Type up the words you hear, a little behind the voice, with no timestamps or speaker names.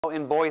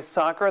In boys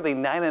soccer, the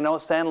 9-0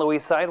 San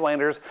Luis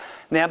Sidewinders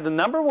nabbed the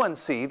 #1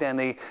 seed, and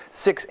the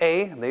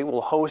 6A, they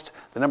will host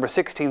the number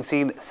 16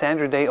 seed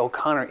Sandra Day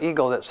O'Connor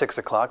Eagles at 6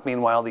 o'clock.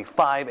 Meanwhile, the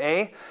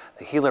 5A,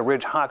 the Gila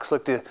Ridge Hawks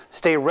look to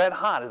stay red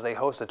hot as they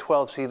host the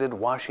 12-seeded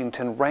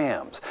Washington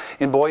Rams.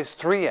 In boys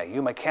 3A,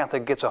 Yuma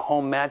Catholic gets a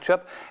home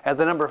matchup as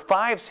the number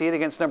 5 seed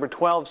against number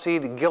 12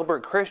 seed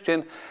Gilbert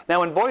Christian.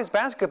 Now in boys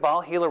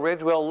basketball, Gila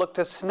Ridge will look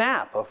to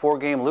snap a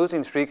 4-game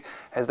losing streak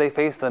as they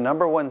face the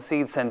 #1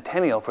 seed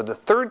Centennial for the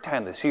third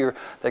time this year.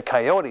 The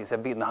Coyotes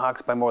have beaten the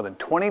Hawks by more than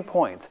 20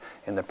 points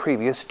in the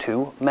previous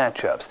 2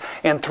 matchups.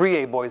 And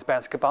 3A boys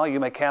basketball,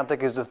 Yuma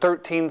Catholic is the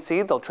 13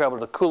 seed. They'll travel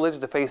to Coolidge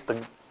to face the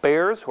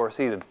Bears, who are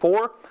seeded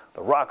 4.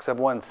 The Rocks have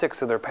won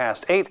 6 of their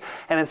past 8.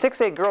 And in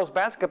 6A girls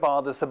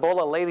basketball, the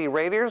Cibola Lady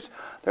Raiders,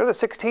 they're the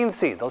 16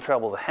 seed. They'll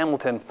travel to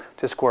Hamilton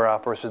to square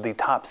off versus the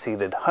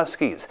top-seeded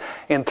Huskies.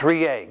 In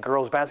 3A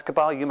girls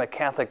basketball, Yuma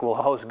Catholic will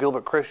host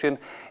Gilbert Christian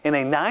in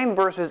a 9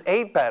 versus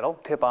 8 battle.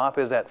 Tip-off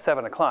is at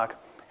 7 o'clock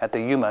at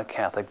the Yuma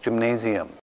Catholic Gymnasium.